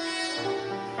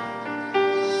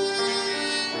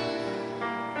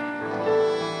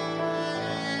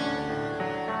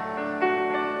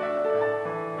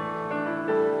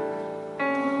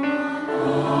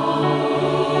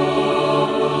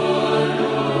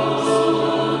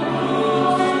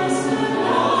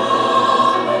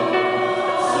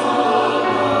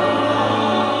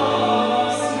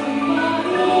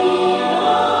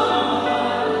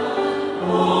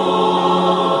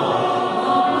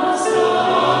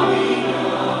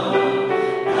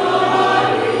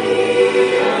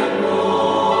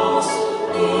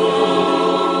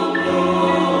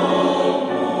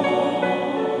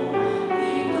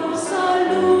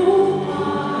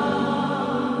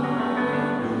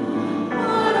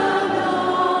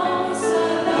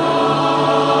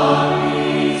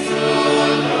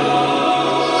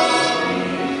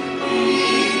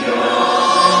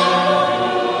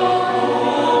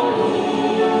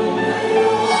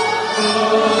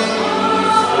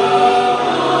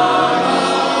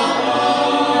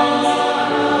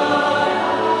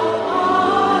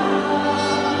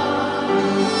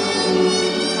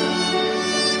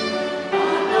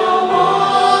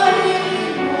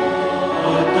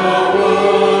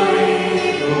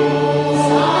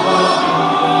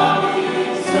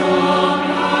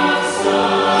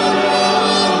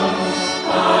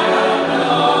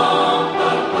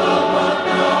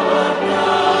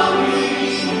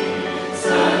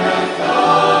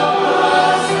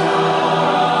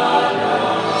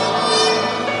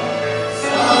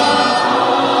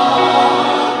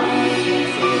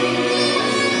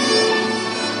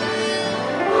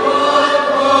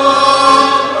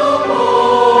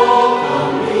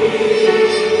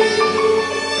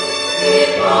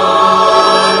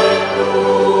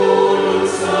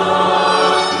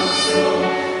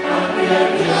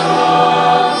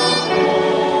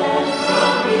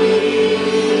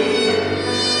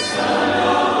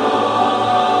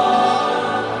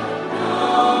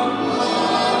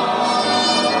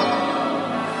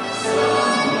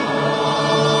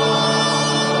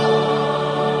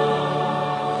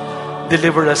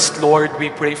 Deliver us, Lord,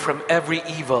 we pray, from every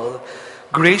evil.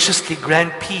 graciously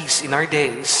grant peace in our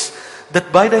days,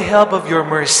 that by the help of your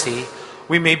mercy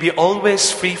we may be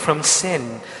always free from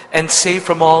sin and safe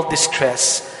from all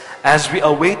distress, as we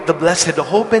await the blessed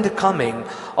hope and the coming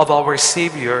of our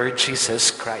Savior,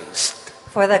 Jesus Christ.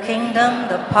 For the kingdom,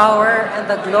 the power, and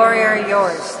the glory are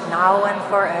yours, now and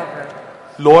forever.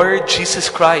 Lord Jesus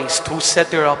Christ, who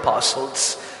said to your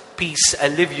apostles, "Peace I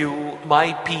leave you,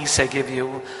 my peace I give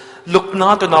you," look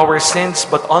not on our sins,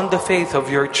 but on the faith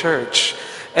of your church,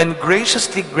 and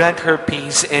graciously grant her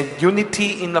peace and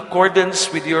unity in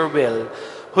accordance with your will,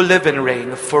 who live and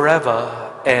reign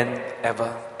forever and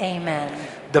ever. Amen.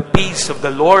 The peace of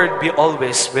the Lord be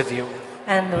always with you.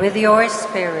 And with your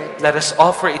spirit. Let us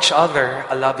offer each other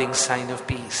a loving sign of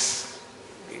peace.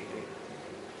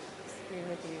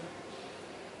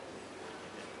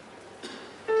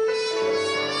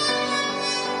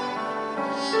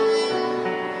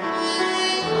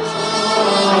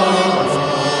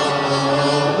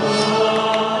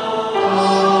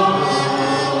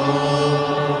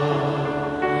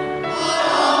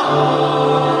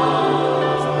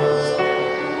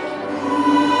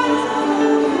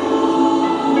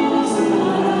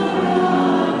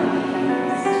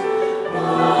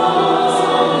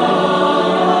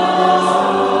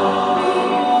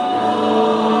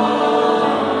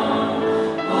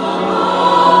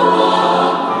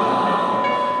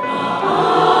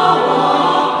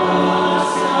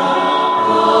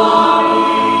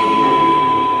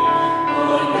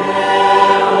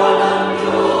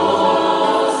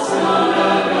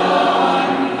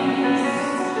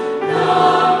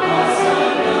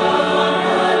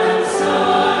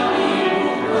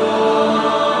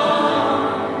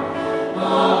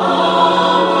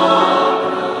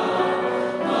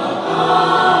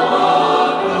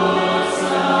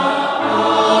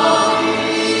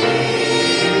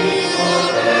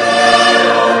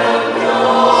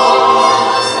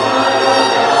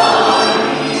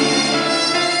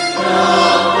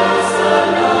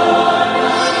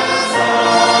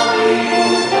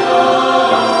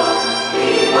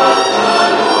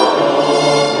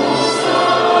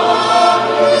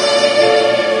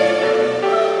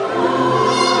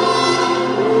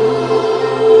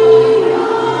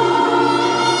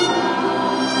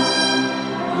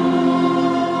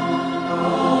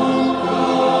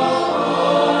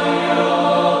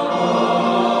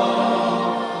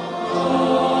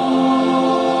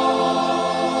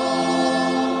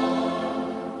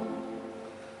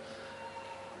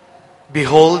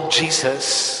 Behold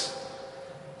Jesus,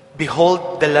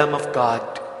 behold the Lamb of God,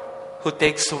 who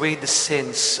takes away the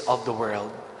sins of the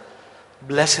world.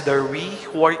 Blessed are we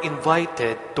who are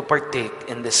invited to partake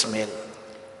in this meal.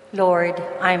 Lord,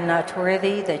 I am not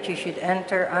worthy that you should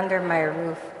enter under my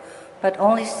roof, but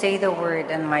only say the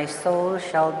word and my soul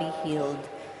shall be healed.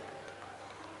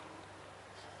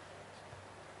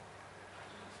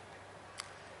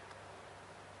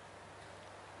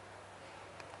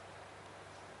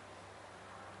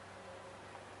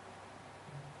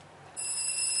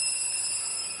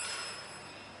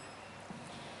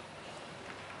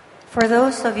 For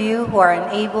those of you who are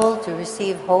unable to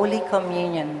receive Holy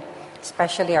Communion,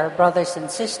 especially our brothers and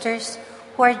sisters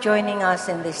who are joining us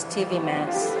in this TV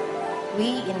Mass,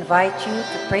 we invite you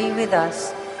to pray with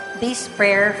us this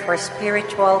prayer for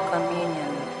spiritual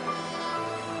communion.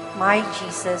 My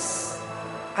Jesus,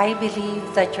 I believe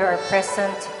that you are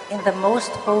present in the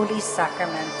most holy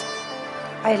sacrament.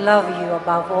 I love you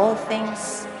above all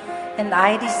things, and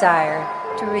I desire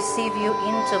to receive you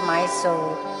into my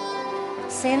soul.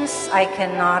 Since I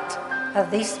cannot,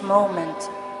 at this moment,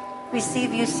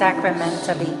 receive you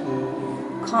sacramentally,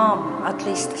 come, at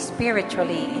least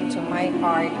spiritually, into my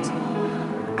heart.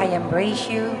 I embrace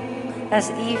you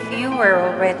as if you were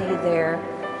already there,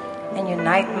 and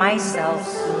unite myself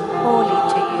wholly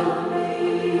to you.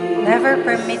 Never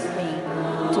permit me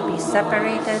to be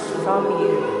separated from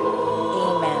you.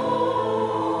 Amen.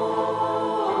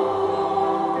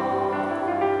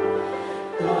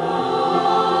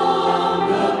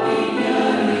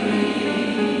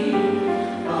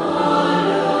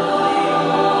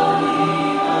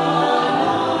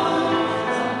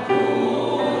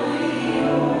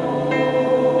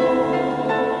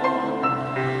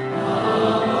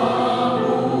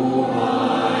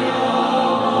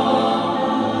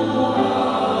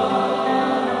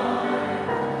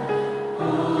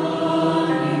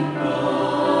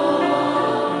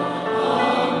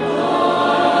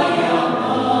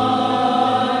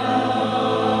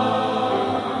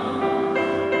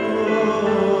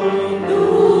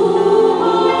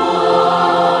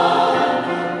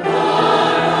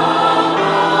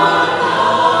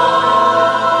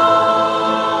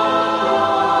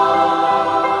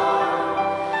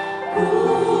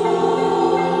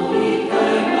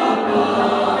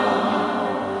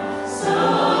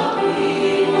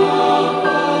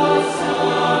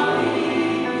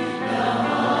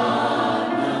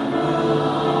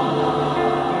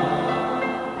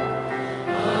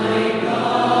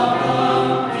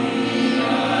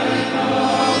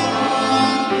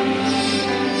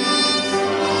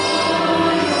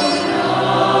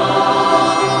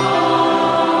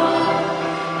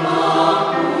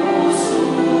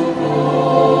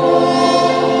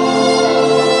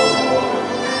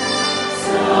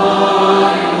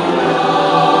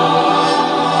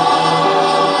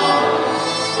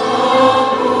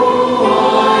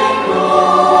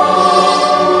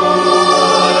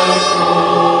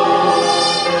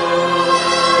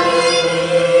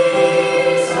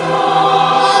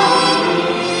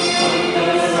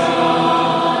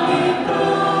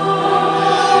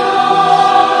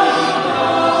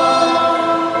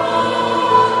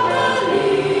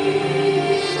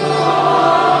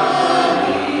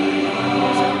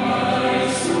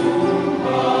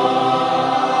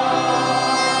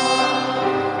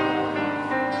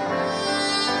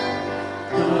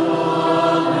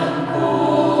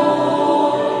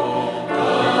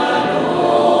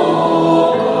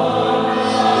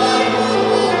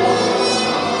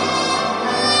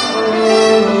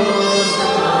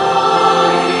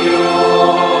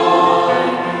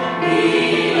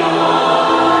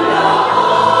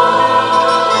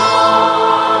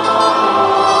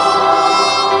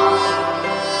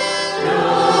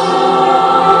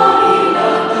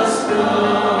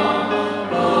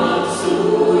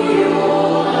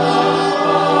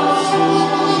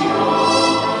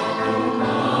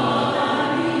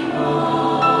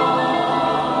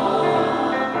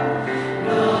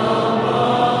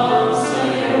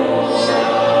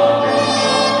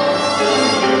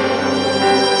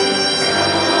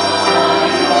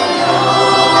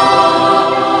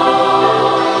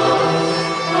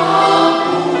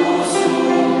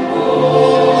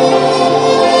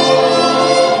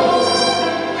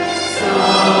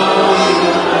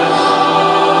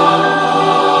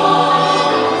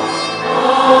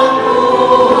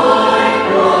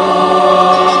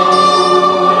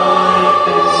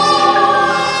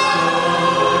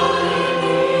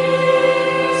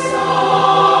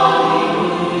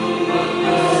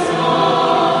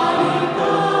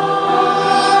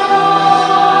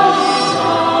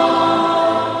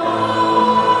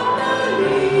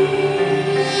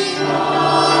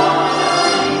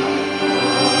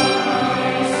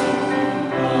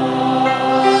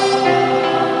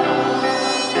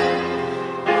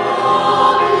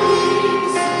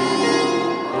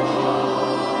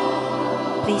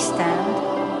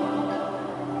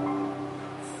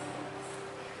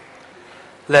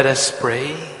 Let us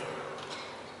pray.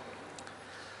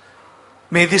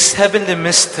 May this heavenly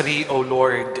mystery, O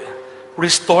Lord,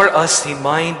 restore us in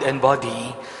mind and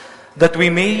body, that we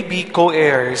may be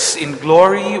co-heirs in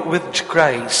glory with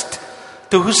Christ,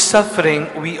 to whose suffering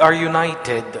we are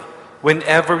united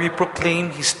whenever we proclaim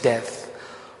his death,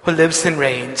 who lives and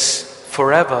reigns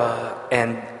forever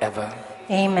and ever.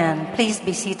 Amen. Please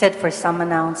be seated for some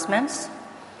announcements.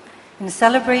 In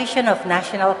celebration of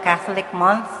National Catholic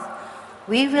Month,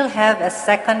 we will have a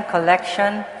second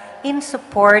collection in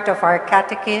support of our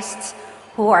catechists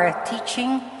who are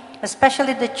teaching,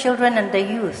 especially the children and the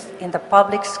youth in the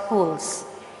public schools.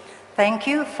 Thank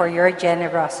you for your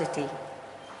generosity.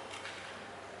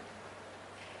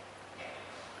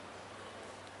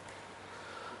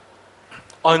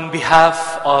 On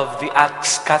behalf of the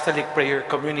Acts Catholic Prayer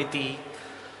Community,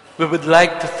 we would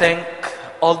like to thank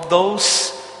all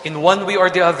those in one way or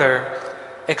the other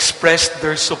expressed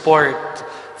their support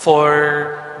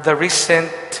for the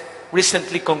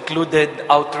recently concluded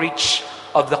outreach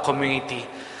of the community.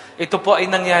 Ito po ay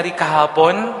nangyari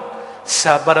kahapon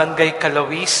sa Barangay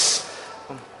Calawis,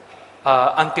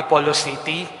 Antipolo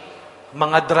City.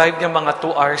 Mga drive niya mga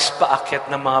 2 hours paakyat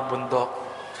ng mga bundok.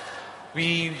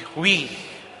 We,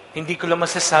 hindi ko lang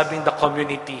masasabing the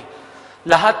community.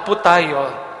 Lahat po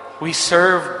tayo, we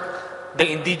serve the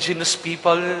indigenous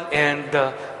people and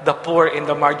the poor and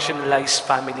the marginalized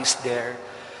families there.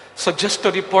 So just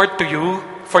to report to you,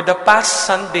 for the past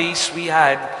Sundays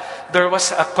there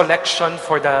was a collection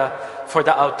for the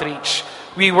outreach.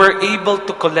 We were able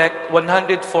to collect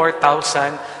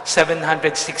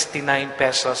 104,769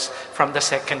 pesos from the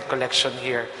second collection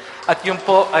here. At yun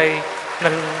po ay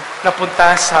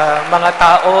napunta sa mga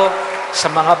tao, sa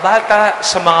mga bata,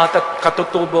 sa mga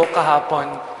katutubo kahapon.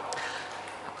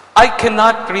 I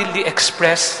cannot really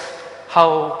express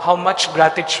how much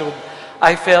gratitude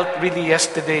I felt really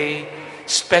yesterday,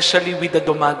 especially with the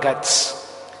Dumagats.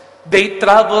 They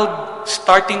traveled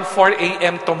starting 4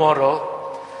 a.m. tomorrow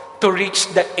to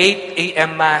reach the 8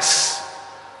 a.m. Mass.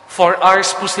 4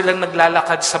 hours po silang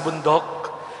naglalakad sa bundok.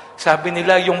 Sabi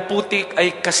nila, yung putik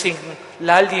ay kasing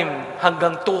lalim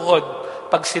hanggang tuhod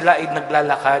pag sila ay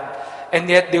naglalakad. And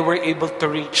yet they were able to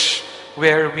reach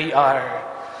where we are.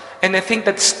 And I think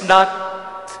it's not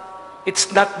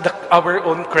our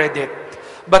own credit.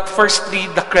 But firstly,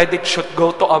 the credit should go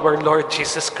to our Lord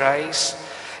Jesus Christ.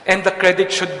 And the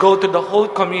credit should go to the whole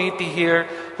community here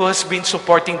who has been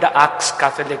supporting the Acts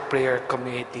Catholic Prayer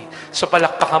Community. So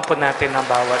palakpakan po natin ang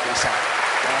bawat isa.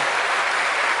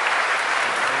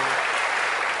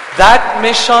 That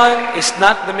mission is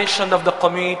not the mission of the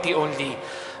community only,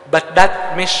 but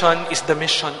that mission is the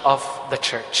mission of the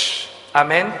church.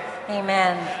 Amen?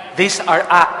 Amen. These are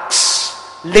acts,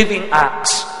 living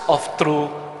acts of true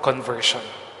conversion.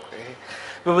 Okay?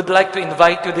 We would like to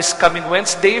invite you this coming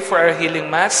Wednesday for our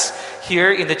healing mass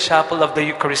here in the chapel of the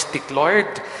Eucharistic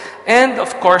Lord. And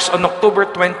of course, on October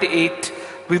 28,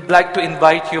 we'd like to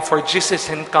invite you for Jesus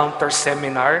Encounter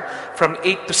Seminar from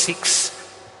 8 to 6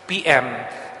 p.m.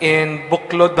 in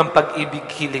Buklod ng Pag-ibig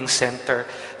Healing Center.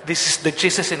 This is the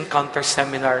Jesus Encounter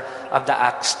Seminar of the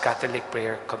Acts Catholic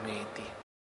Prayer Community.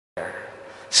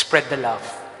 Spread the love.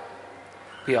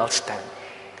 We all stand.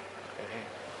 Okay.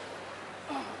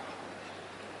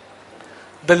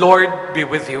 The Lord be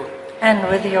with you. And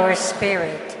with your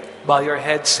spirit. Bow your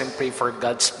heads and pray for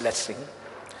God's blessing.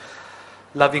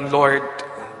 Loving Lord,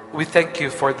 we thank you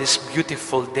for this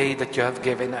beautiful day that you have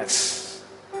given us.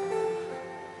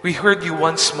 We heard you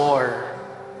once more.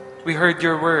 We heard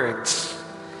your words.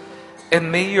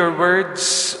 And may your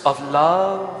words of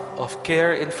love, of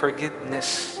care, and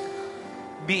forgiveness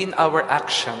be in our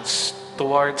actions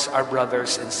towards our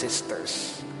brothers and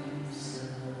sisters.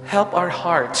 Help our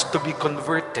hearts to be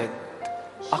converted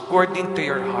according to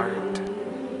your heart.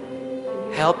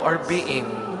 Help our being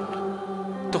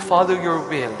to follow your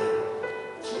will.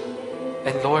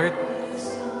 And Lord,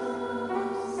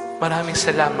 maraming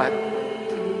salamat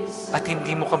at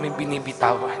hindi mo kami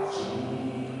binibitawan.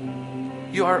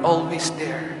 You are always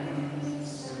there.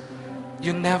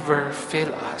 You never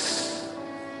fail us.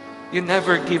 You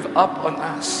never give up on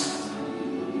us.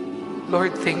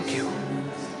 Lord, thank you.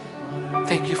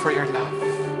 Thank you for your love.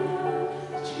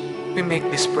 We make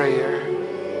this prayer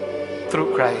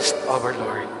through Christ our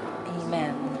Lord.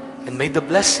 Amen. And may the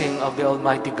blessing of the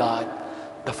Almighty God,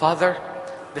 the Father,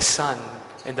 the Son,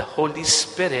 and the Holy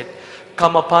Spirit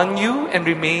come upon you and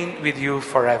remain with you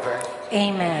forever.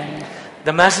 Amen.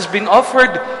 The Mass has been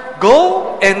offered.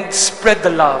 Go and spread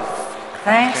the love.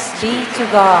 Thanks be to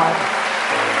God.